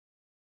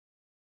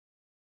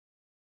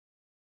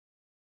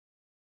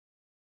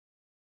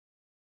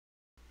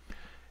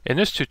In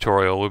this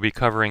tutorial, we'll be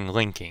covering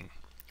linking.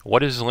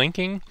 What is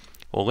linking?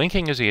 Well,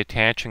 linking is the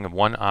attaching of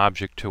one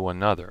object to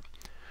another.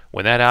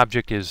 When that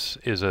object is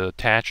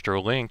attached or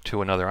linked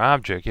to another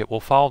object, it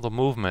will follow the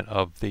movement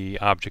of the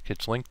object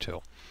it's linked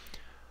to.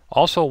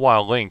 Also,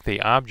 while linked,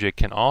 the object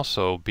can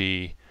also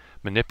be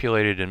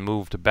manipulated and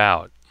moved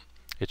about.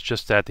 It's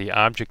just that the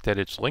object that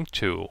it's linked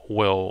to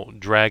will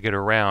drag it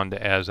around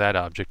as that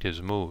object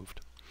is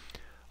moved.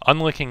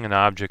 Unlinking an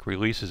object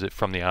releases it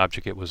from the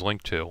object it was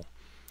linked to,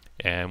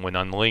 and when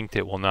unlinked,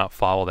 it will not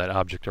follow that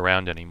object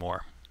around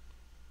anymore.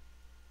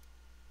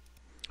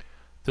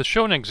 To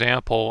show an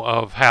example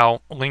of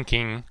how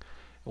linking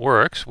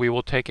works, we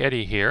will take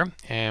Eddie here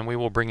and we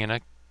will bring in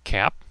a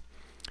cap,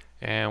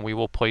 and we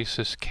will place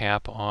this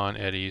cap on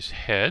Eddie's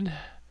head,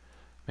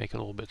 make it a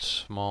little bit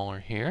smaller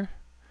here,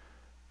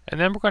 and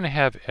then we're going to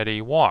have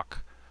Eddie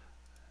walk.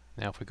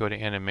 Now if we go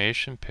to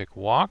animation, pick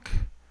walk,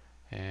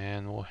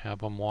 and we'll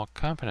have him walk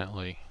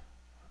confidently.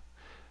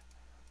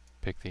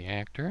 Pick the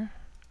actor,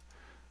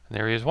 and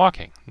there he is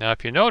walking. Now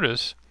if you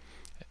notice,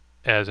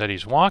 as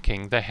Eddie's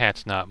walking, the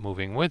hat's not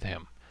moving with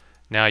him.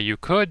 Now you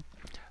could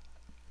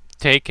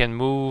take and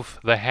move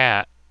the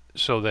hat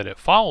so that it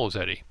follows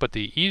Eddie, but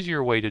the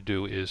easier way to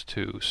do is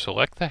to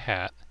select the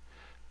hat,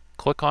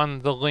 click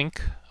on the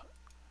link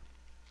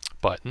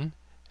button,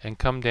 and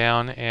come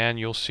down, and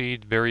you'll see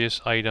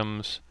various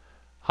items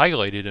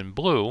highlighted in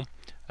blue,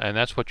 and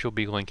that's what you'll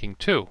be linking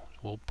to.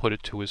 We'll put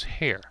it to his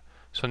hair.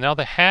 So now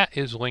the hat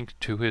is linked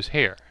to his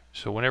hair.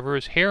 So whenever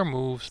his hair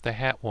moves, the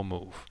hat will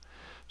move.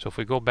 So if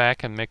we go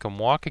back and make him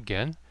walk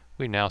again,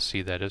 we now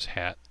see that his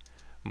hat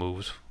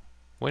moves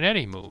when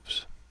Eddie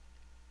moves.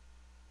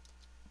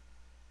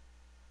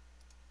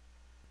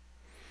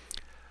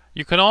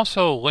 You can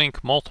also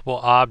link multiple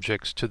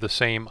objects to the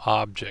same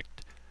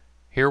object.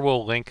 Here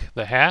we'll link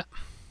the hat,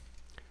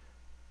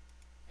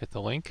 hit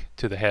the link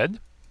to the head,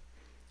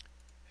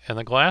 and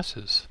the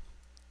glasses.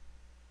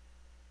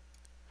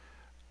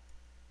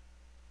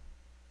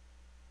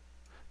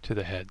 To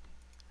the head.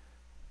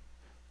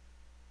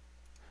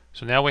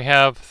 So now we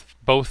have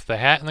both the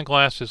hat and the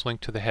glasses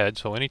linked to the head,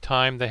 so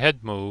anytime the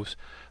head moves,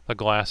 the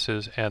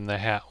glasses and the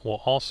hat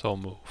will also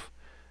move.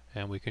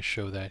 And we can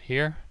show that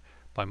here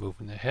by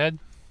moving the head,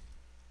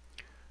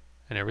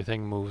 and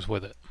everything moves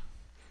with it.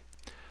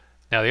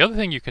 Now the other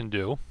thing you can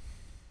do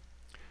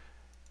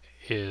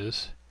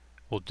is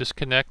we'll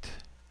disconnect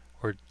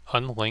or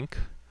unlink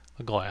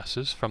the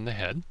glasses from the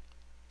head.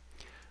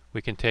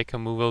 We can take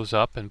and move those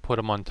up and put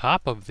them on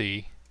top of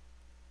the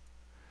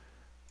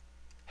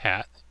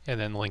hat and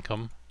then link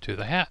them to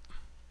the hat.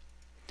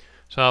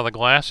 So now the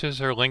glasses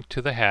are linked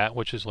to the hat,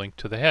 which is linked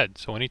to the head.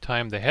 So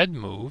anytime the head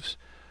moves,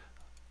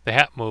 the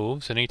hat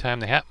moves, and anytime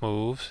the hat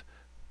moves,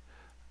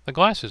 the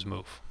glasses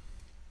move,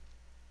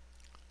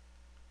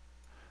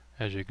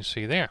 as you can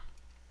see there.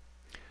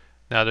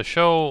 Now to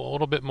show a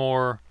little bit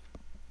more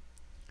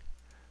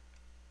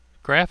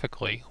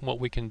graphically, what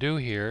we can do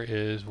here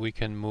is we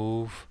can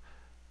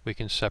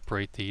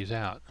separate these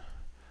out.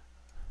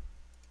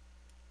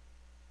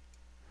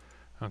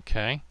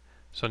 Okay,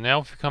 so now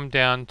if we come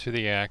down to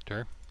the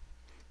actor,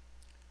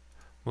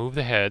 move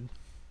the head,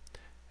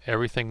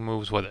 everything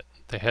moves with it.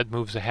 The head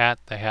moves the hat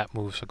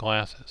moves the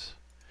glasses.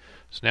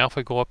 So now if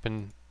we go up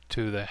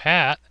into the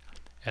hat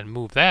and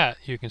move that,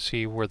 you can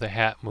see where the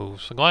hat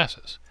moves the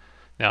glasses.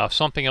 Now if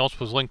something else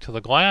was linked to the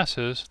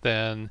glasses,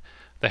 then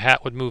the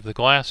hat would move the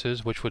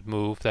glasses, which would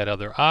move that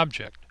other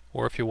object.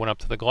 Or if you went up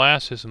to the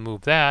glasses and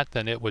moved that,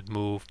 then it would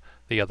move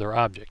the other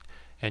object.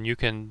 And you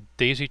can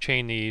daisy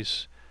chain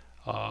these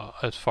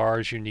as far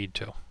as you need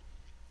to.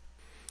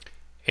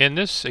 In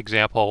this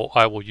example,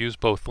 I will use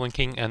both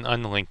linking and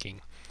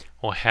unlinking.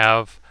 We'll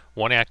have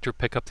one actor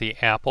pick up the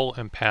apple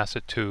and pass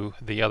it to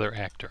the other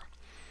actor.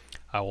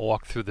 I will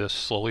walk through this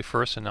slowly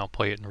first, and I'll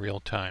play it in real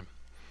time.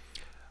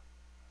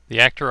 The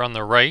actor on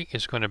the right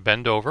is going to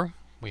bend over.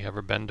 We have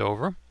her bend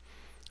over.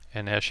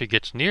 And as she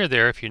gets near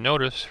there, if you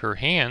notice, her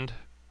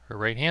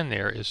right hand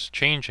there is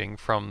changing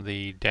from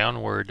the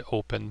downward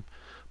open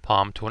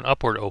palm to an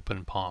upward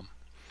open palm.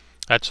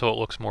 That's so it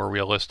looks more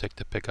realistic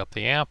to pick up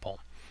the apple.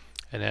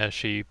 And as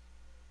she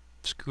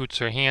scoots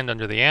her hand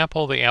under the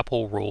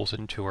apple rolls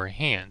into her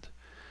hand.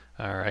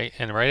 Alright,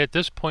 and right at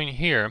this point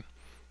here,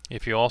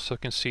 if you also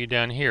can see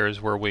down here,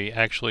 is where we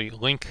actually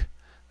link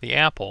the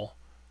apple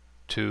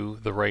to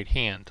the right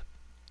hand.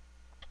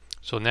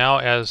 So now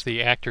as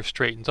the actor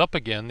straightens up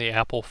again, the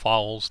apple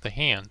follows the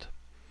hand.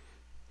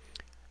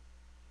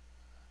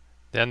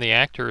 Then the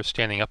actor is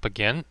standing up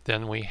again.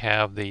 Then we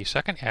have the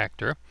second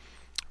actor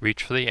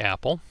reach for the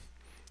apple.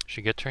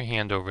 She gets her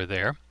hand over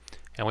there,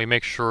 and we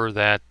make sure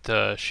that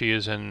she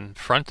is in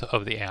front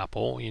of the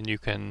apple, and you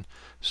can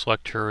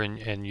select her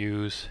and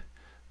use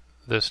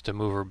this to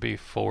move her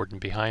forward and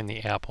behind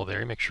the apple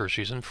there. Make sure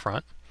she's in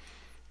front.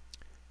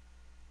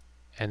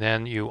 And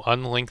then you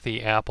unlink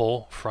the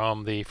apple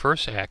from the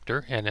first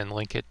actor and then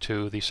link it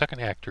to the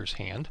second actor's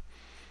hand,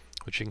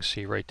 which you can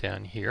see right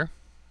down here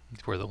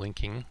where the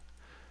linking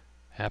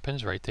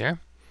happens, right there.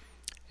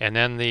 And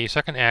then the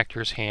second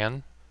actor's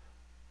hand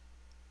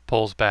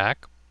pulls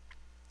back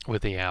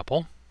with the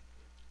apple,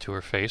 to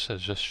her face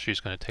as just she's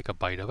going to take a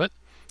bite of it.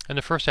 And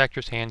the first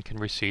actor's hand can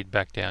recede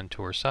back down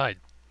to her side.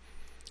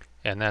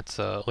 And that's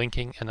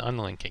linking and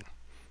unlinking.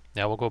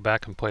 Now we'll go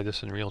back and play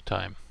this in real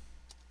time.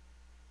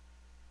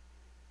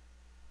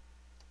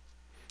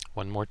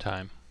 One more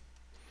time.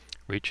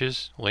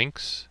 Reaches,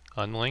 links,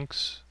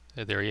 unlinks,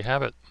 and there you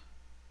have it.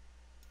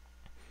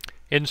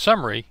 In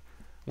summary,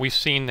 we've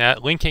seen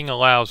that linking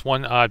allows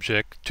one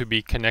object to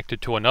be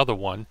connected to another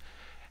one,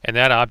 and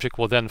that object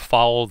will then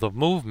follow the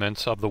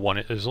movements of the one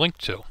it is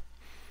linked to.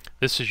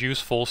 This is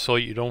useful so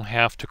you don't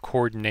have to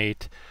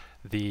coordinate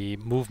the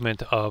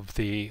movement of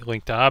the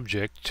linked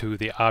object to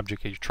the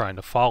object that you're trying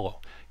to follow.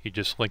 You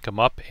just link them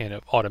up and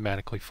it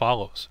automatically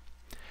follows.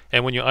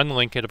 And when you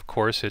unlink it, of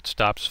course, it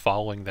stops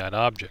following that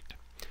object.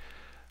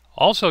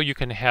 Also, you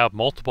can have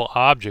multiple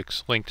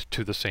objects linked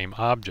to the same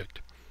object.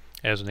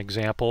 As an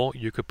example,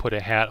 you could put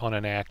a hat on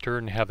an actor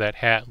and have that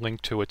hat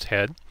linked to its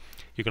head.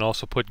 You can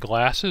also put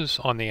glasses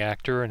on the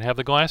actor and have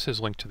the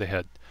glasses linked to the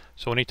head.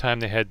 So anytime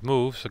the head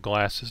moves, the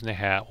glasses and the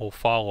hat will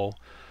follow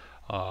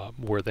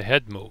where the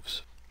head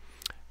moves.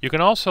 You can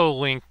also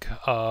link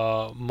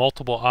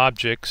multiple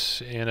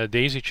objects in a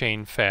daisy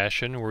chain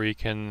fashion, where you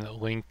can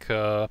link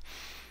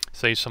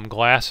say some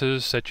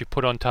glasses that you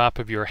put on top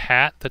of your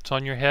hat that's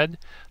on your head.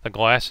 The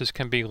glasses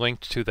can be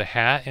linked to the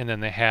hat, and then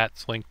the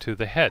hat's linked to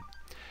the head.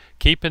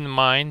 Keep in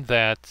mind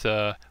that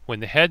when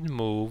the head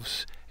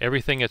moves,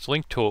 everything that's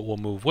linked to it will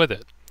move with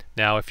it.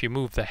 Now if you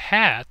move the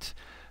hat,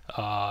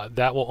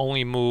 that will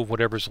only move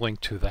whatever's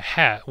linked to the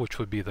hat, which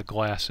would be the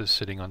glasses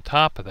sitting on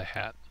top of the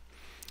hat.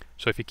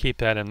 So if you keep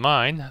that in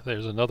mind,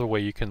 there's another way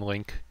you can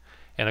link,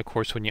 and of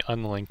course when you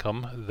unlink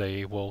them,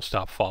 they will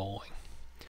stop following.